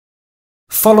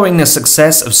Following the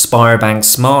success of Spirobank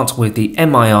Smart with the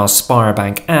MIR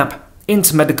Spirobank app,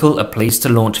 Intermedical are pleased to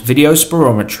launch video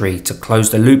spirometry to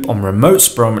close the loop on remote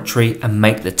spirometry and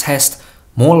make the test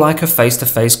more like a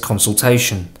face-to-face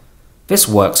consultation. This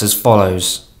works as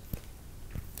follows.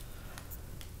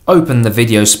 Open the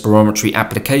video spirometry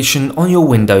application on your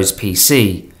Windows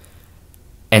PC.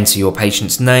 Enter your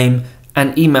patient's name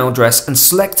and email address and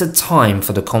select a time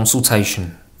for the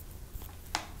consultation.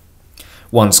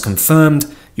 Once confirmed,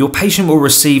 your patient will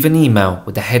receive an email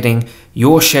with the heading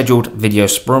Your Scheduled Video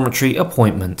Spirometry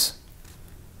Appointment.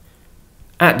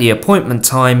 At the appointment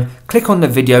time, click on the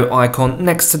video icon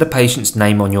next to the patient's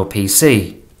name on your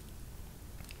PC.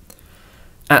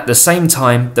 At the same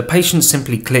time, the patient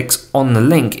simply clicks on the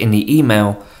link in the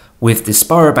email with the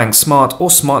Spirobank Smart or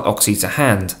Smart Oxy to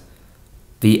hand.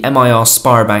 The MIR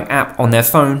Spirobank app on their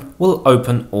phone will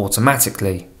open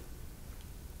automatically.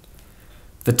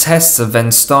 The tests are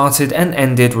then started and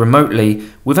ended remotely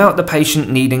without the patient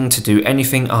needing to do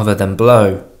anything other than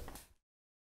blow.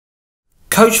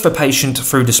 Coach the patient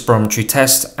through the spirometry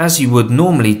test as you would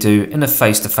normally do in a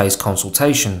face-to-face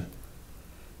consultation.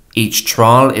 Each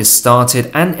trial is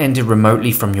started and ended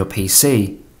remotely from your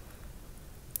PC.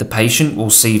 The patient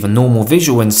will see the normal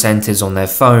visual incentives on their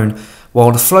phone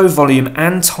while the flow volume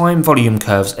and time volume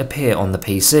curves appear on the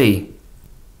PC.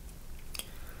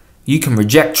 You can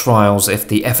reject trials if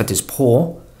the effort is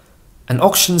poor, and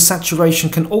oxygen saturation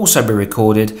can also be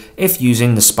recorded if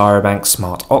using the Spirobank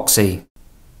Smart Oxy.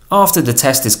 After the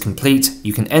test is complete,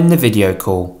 you can end the video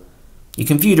call. You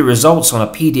can view the results on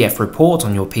a PDF report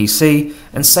on your PC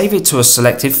and save it to a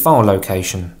selected file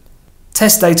location.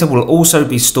 Test data will also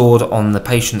be stored on the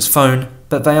patient's phone,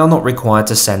 but they are not required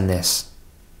to send this.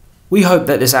 We hope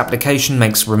that this application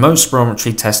makes remote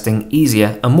spirometry testing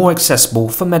easier and more accessible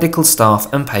for medical staff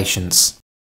and patients.